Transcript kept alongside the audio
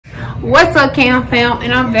What's up, Cam fam?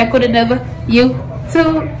 And I'm back with another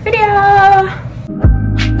YouTube video.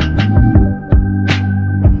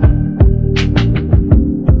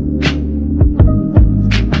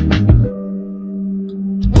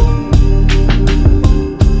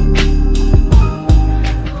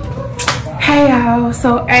 Hey y'all,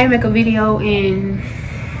 so I didn't make a video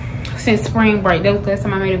since spring break. That was the last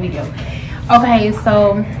time I made a video. Okay,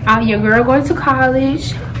 so your girl going to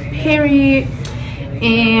college, period.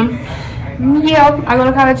 And yeah, I go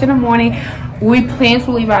to college in the morning. We plan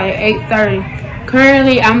to leave out at 8:30.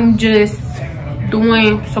 Currently I'm just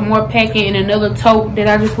doing some more packing in another tote that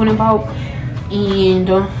I just went and bought. And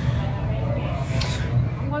I'm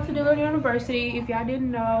going to Dillard University, if y'all didn't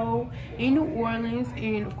know, in New Orleans.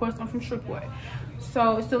 And of course I'm from Shreveport,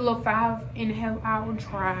 so it's a little 5.5 hour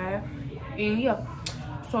drive. And yeah,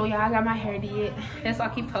 so y'all, I got my hair did. That's why I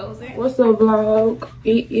keep posing. What's up, vlog?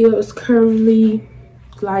 It is currently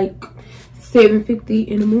like 7:50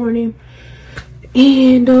 in the morning.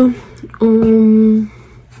 And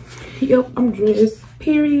yep, I'm dressed,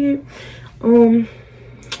 period. I'm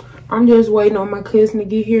just waiting on my cousin to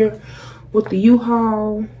get here with the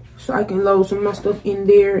U-Haul so I can load some of my stuff in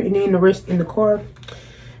there and then the rest in the car.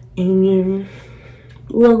 And then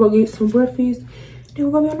we'll go get some breakfast.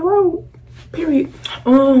 Then we're gonna be on the road, period.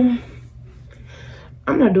 I'm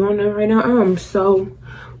not doing that right now. I'm so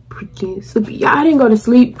freaking sleepy. Y'all, I didn't go to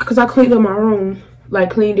sleep because I cleaned up my room,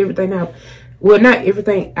 like cleaned everything out. Well, not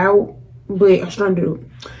everything out, but I'm trying to do it.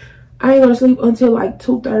 I ain't gonna sleep until like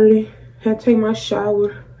 2:30. Had to take my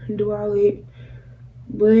shower and do all that.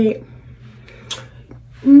 But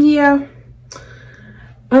yeah,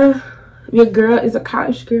 your girl is a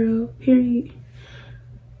college girl, period.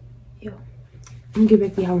 Yeah, I'm gonna get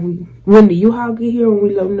back to y'all when the U-Haul get here, when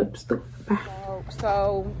we loading up the stuff. Bye.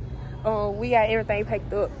 So we got everything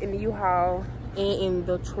packed up in the U-Haul and in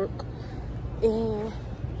the truck. And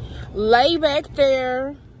lay back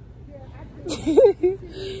there.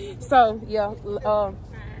 So yeah,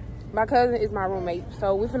 my cousin is my roommate,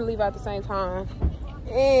 so we're finna leave out at the same time.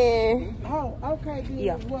 And oh, okay, then.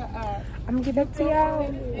 Yeah, what, I'm gonna get back to y'all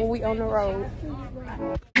when we on the road.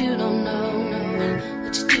 You don't know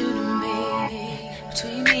what you do to me.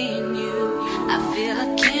 Between me and you, I feel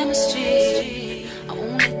like chemistry. I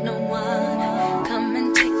won't let no one come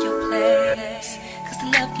and take your place, 'cause the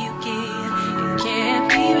love you give, it can't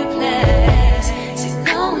be replaced. See,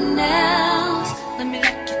 no one else let me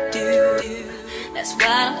like you do. That's why I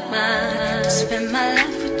don't mind to spend my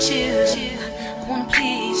life with you. I wanna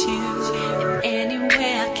please you in any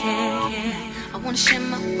way I can. I wanna share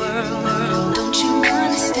my world. Don't you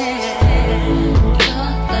understand? Your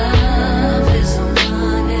love is a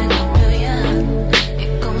one in a million.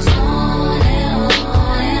 It goes on and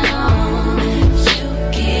on and on.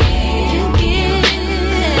 You give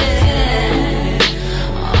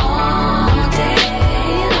all day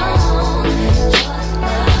long. Your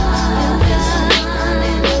love is a one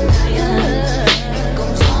in a million. It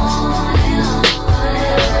goes on and on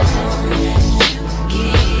and on. You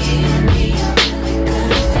give me a really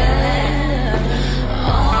good feeling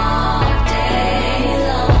all day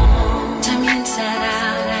long. Turn me inside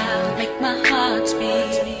out, make my heart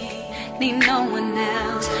speak. Need no one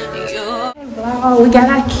else. You're Vlog, we got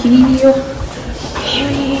our key,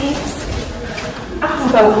 period.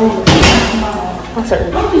 So I'm sorry.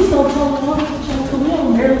 Don't be so told. We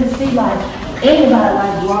don't barely see like anybody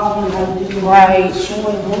like vlogging like this, Right.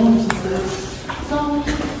 showing rooms and stuff. So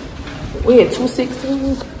We at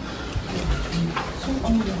 216.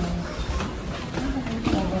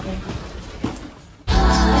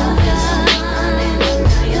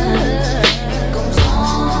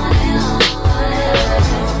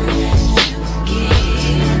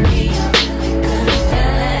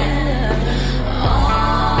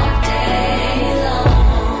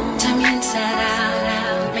 turn me inside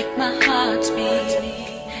out, make my heart speak.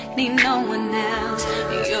 Need no one else.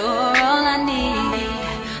 You're all I need.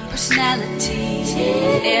 Personality,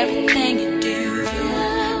 everything you do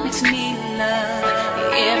makes me love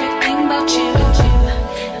everything about you.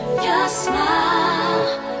 Your smile,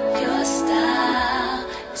 your style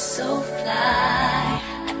is so fly.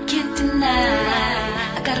 I can't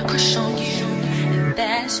deny. I got a crush on you, and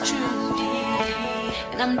that's true.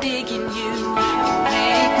 And I'm digging you.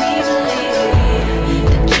 Make me believe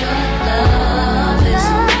that your love is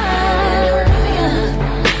a one in a million.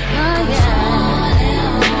 It goes on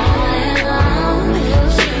and on and on.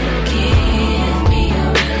 You give me a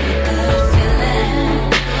really good feeling.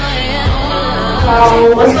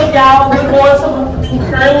 what's up, y'all? We're going to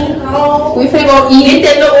currently home. We finna go eat. Get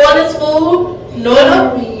that New Orleans food. No,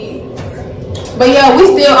 But yeah, we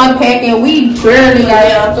still unpacking. We barely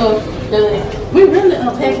got our stuff. done. We really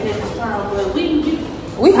unpacking at this time, but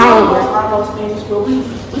we hungry. almost finished, but we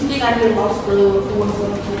still got to get most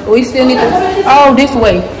stuff. We still need to. Oh, this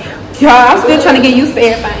way. Y'all, I'm still trying to get used to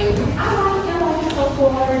everything.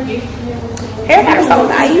 Everybody's so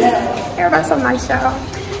nice. Everybody's so nice, y'all.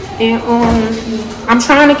 And I'm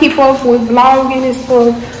trying to keep up with vlogging and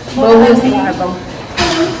stuff, but we'll see how it goes.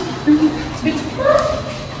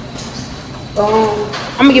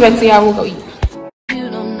 I'm gonna get back to y'all. We'll go eat. You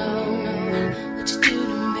don't know what you do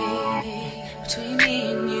to me. Between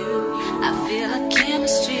me and you, I feel like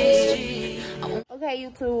chemistry. Okay,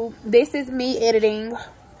 YouTube, this is me editing.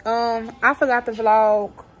 I forgot the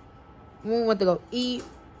vlog when we went to go eat,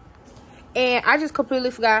 and I just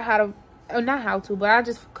completely forgot how to, not how to, but I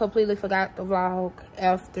just completely forgot the vlog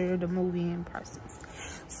after the movie in process.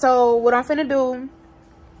 So what I'm finna do,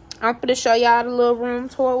 I'm finna show y'all the little room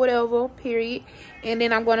tour, whatever, period. And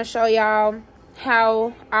then I'm gonna show y'all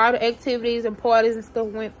how all the activities and parties and stuff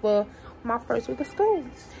went for my first week of school.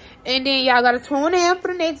 And then y'all gotta tune in for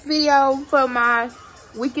the next video for my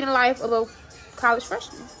week in the life of a college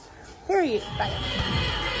freshman. Period. Bye.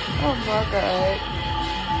 Oh my God.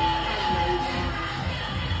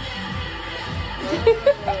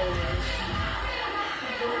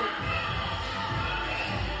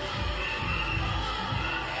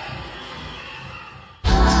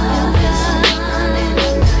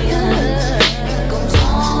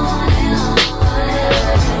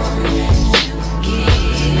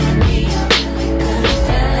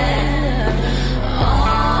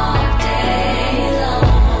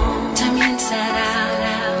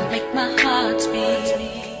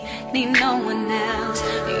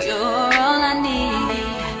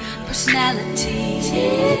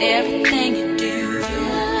 Everything you do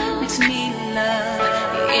makes me love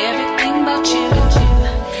everything about you.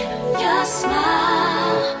 Your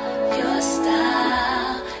smile, your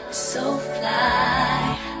style is so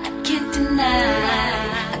fly. I can't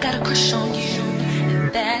deny I got a crush on you,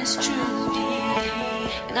 and that's true,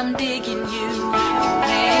 and I'm digging you.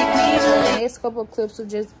 The next couple of clips will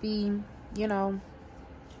just be, you know,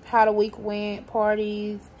 how the week went,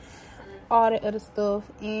 parties, all that other stuff,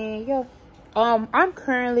 and yeah. I'm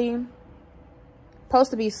currently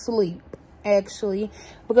supposed to be asleep, actually,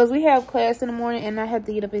 because we have class in the morning and I have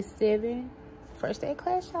to get up at 7. First day of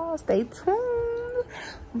class, y'all. Stay tuned.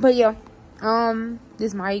 But yeah,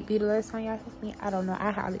 this might be the last time y'all see me. I don't know.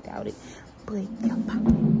 I highly doubt it. But yeah, bye.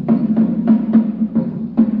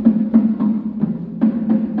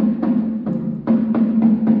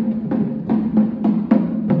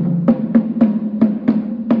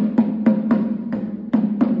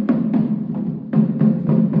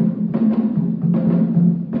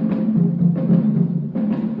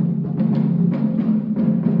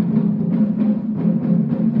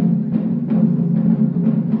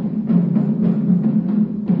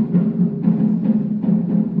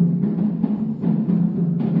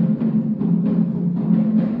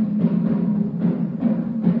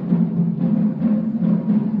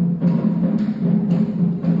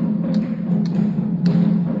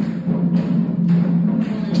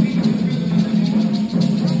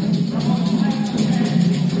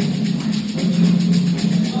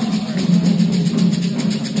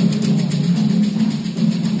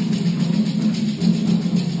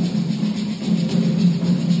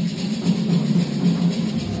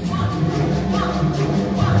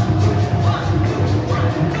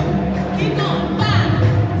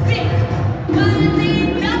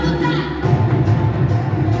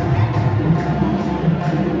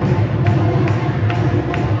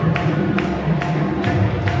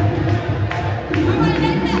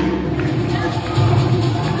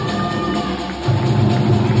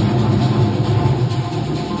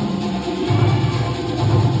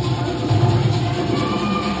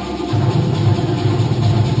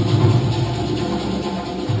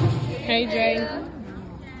 Hey, Jay.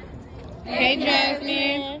 Hey,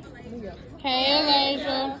 Jasmine. Hey,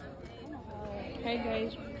 Elijah. Hey,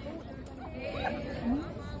 guys.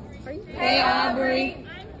 Hey, Aubrey.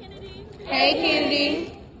 Hey,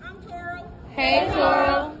 Kennedy. Hey,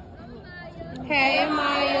 Coral. Hey,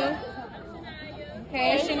 Maya.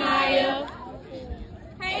 Hey, Shania.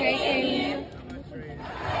 Hey, Kenya.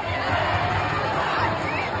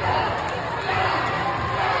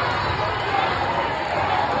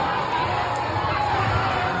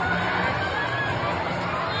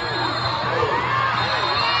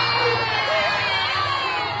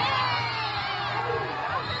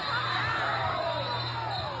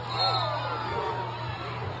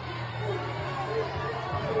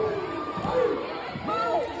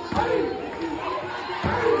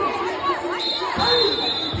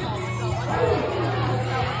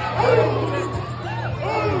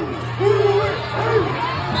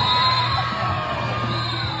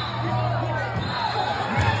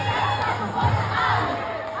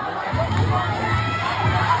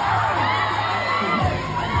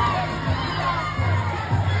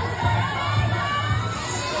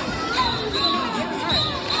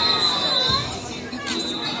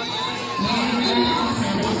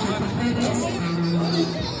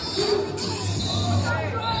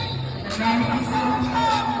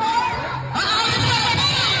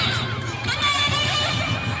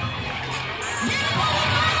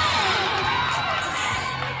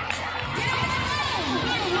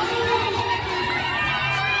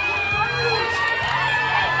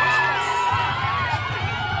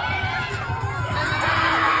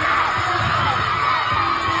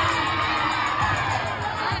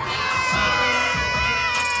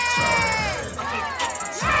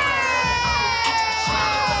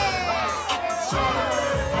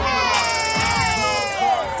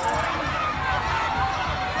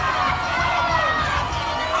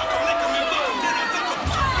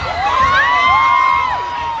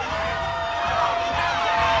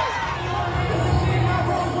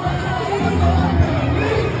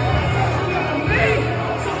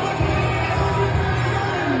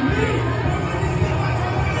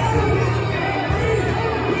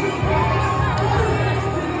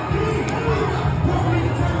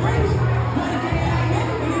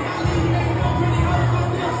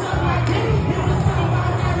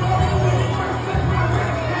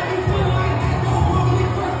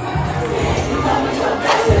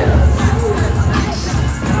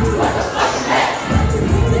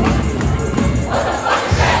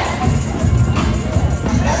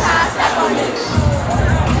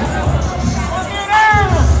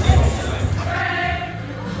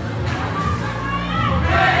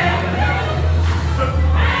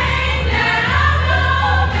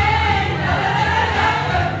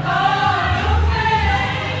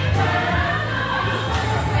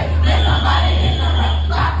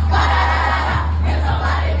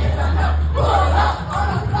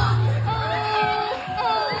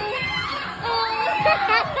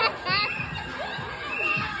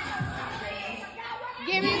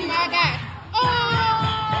 Give me my guy. Oh!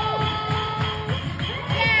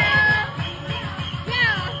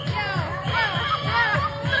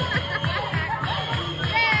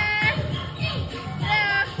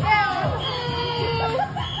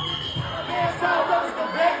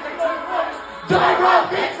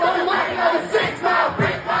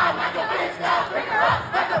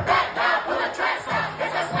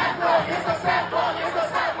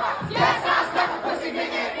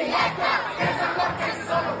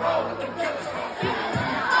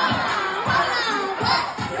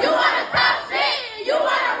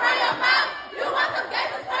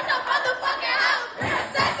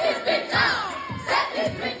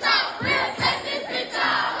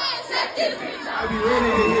 I be ready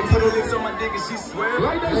to hit, put her lips on my dick and she swear.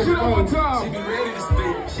 Like that shit all the time. She be ready to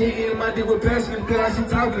spit. She eating my dick with passion because she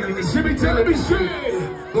talking to me. She be telling me shit.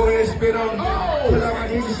 Go ahead and spit on me. Pull out my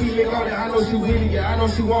dick and she lick on it. I know she with it, yeah, I know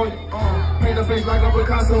she want it. Paint her face like a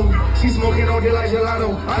Picasso. She smoking on it like gelato.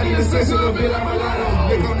 I need a sex a little bit like mulatto.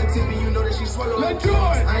 Lick on the tip and you know that she swallow. Let do it.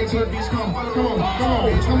 I ain't your bitch, come on,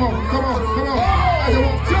 bitch, come on. I just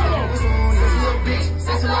want to sexy little bitch,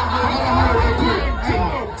 sexy little bitch.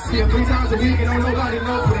 See her 3 times a week and don't nobody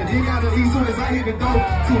know. Put a dick out of these soon as I hit the door.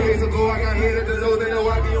 2 days ago I got hit at the low. They know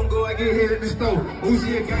I be on go, I get hit at the stove. Who's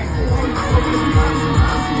she a gangster?